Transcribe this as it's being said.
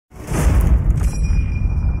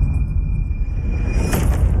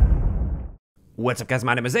What's up guys,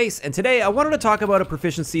 my name is Ace, and today I wanted to talk about a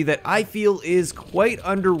proficiency that I feel is quite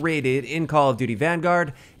underrated in Call of Duty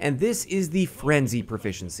Vanguard, and this is the Frenzy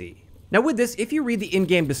Proficiency. Now with this, if you read the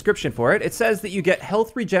in-game description for it, it says that you get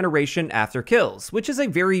health regeneration after kills, which is a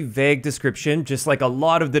very vague description, just like a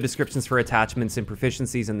lot of the descriptions for attachments and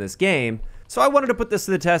proficiencies in this game. So I wanted to put this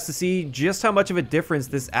to the test to see just how much of a difference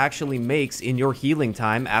this actually makes in your healing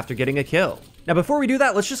time after getting a kill. Now before we do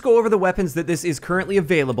that, let's just go over the weapons that this is currently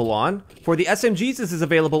available on. For the SMGs, this is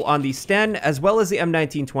available on the Sten as well as the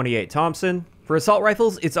M1928 Thompson. For assault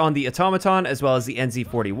rifles, it's on the Automaton as well as the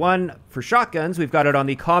NZ41. For shotguns, we've got it on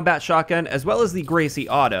the Combat Shotgun as well as the Gracie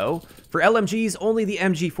Auto. For LMGs, only the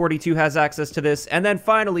MG42 has access to this. And then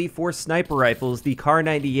finally, for sniper rifles, the Kar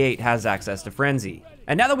 98 has access to Frenzy.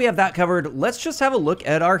 And now that we have that covered, let's just have a look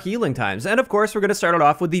at our healing times. And of course, we're going to start it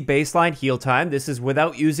off with the baseline heal time. This is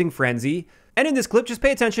without using Frenzy. And in this clip, just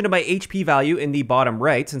pay attention to my HP value in the bottom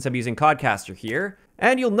right, since I'm using Codcaster here.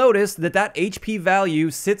 And you'll notice that that HP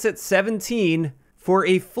value sits at 17 for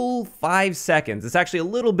a full 5 seconds. It's actually a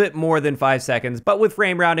little bit more than 5 seconds, but with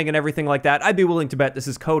frame rounding and everything like that, I'd be willing to bet this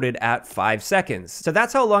is coded at 5 seconds. So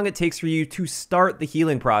that's how long it takes for you to start the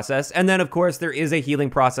healing process. And then of course, there is a healing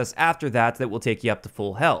process after that that will take you up to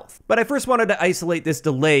full health. But I first wanted to isolate this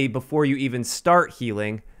delay before you even start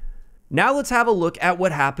healing. Now let's have a look at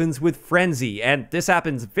what happens with Frenzy, and this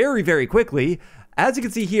happens very, very quickly. As you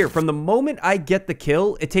can see here, from the moment I get the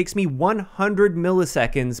kill, it takes me 100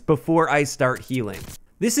 milliseconds before I start healing.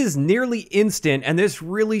 This is nearly instant, and this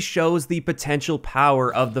really shows the potential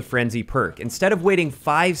power of the Frenzy perk. Instead of waiting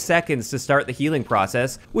 5 seconds to start the healing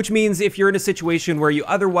process, which means if you're in a situation where you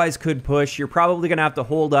otherwise could push, you're probably gonna have to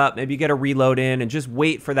hold up, maybe get a reload in, and just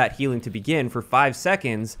wait for that healing to begin for 5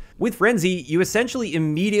 seconds. With Frenzy, you essentially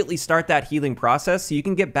immediately start that healing process so you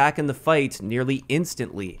can get back in the fight nearly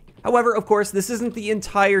instantly. However, of course, this isn't the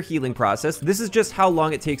entire healing process. This is just how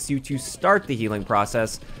long it takes you to start the healing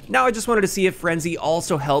process. Now, I just wanted to see if Frenzy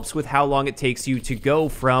also helps with how long it takes you to go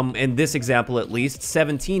from, in this example at least,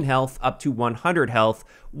 17 health up to 100 health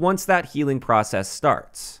once that healing process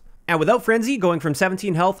starts. And without Frenzy, going from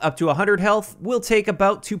 17 health up to 100 health will take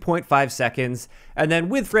about 2.5 seconds. And then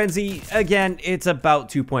with Frenzy, again, it's about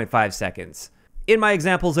 2.5 seconds. In my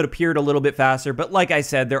examples, it appeared a little bit faster, but like I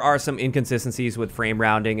said, there are some inconsistencies with frame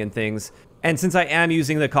rounding and things. And since I am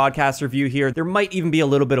using the Codcaster view here, there might even be a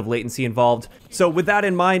little bit of latency involved. So with that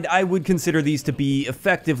in mind, I would consider these to be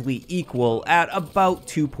effectively equal at about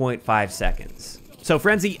 2.5 seconds. So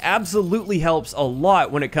Frenzy absolutely helps a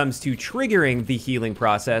lot when it comes to triggering the healing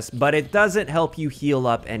process, but it doesn't help you heal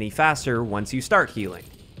up any faster once you start healing.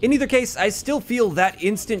 In either case, I still feel that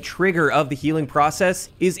instant trigger of the healing process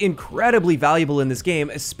is incredibly valuable in this game,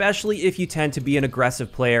 especially if you tend to be an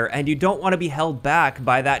aggressive player and you don't want to be held back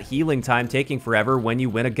by that healing time taking forever when you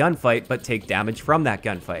win a gunfight but take damage from that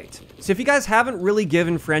gunfight. So if you guys haven't really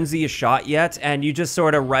given Frenzy a shot yet and you just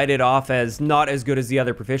sort of write it off as not as good as the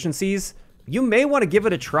other proficiencies, you may want to give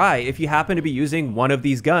it a try if you happen to be using one of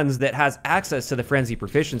these guns that has access to the Frenzy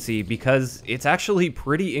Proficiency, because it's actually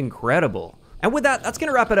pretty incredible. And with that, that's going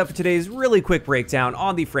to wrap it up for today's really quick breakdown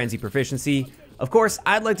on the Frenzy Proficiency. Of course,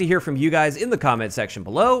 I'd like to hear from you guys in the comment section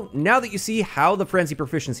below. Now that you see how the Frenzy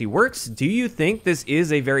Proficiency works, do you think this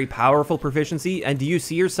is a very powerful proficiency, and do you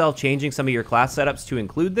see yourself changing some of your class setups to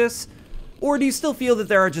include this? Or do you still feel that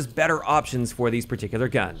there are just better options for these particular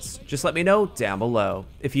guns? Just let me know down below.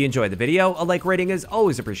 If you enjoyed the video, a like rating is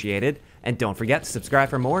always appreciated, and don't forget to subscribe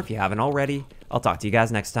for more if you haven't already. I'll talk to you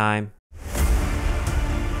guys next time.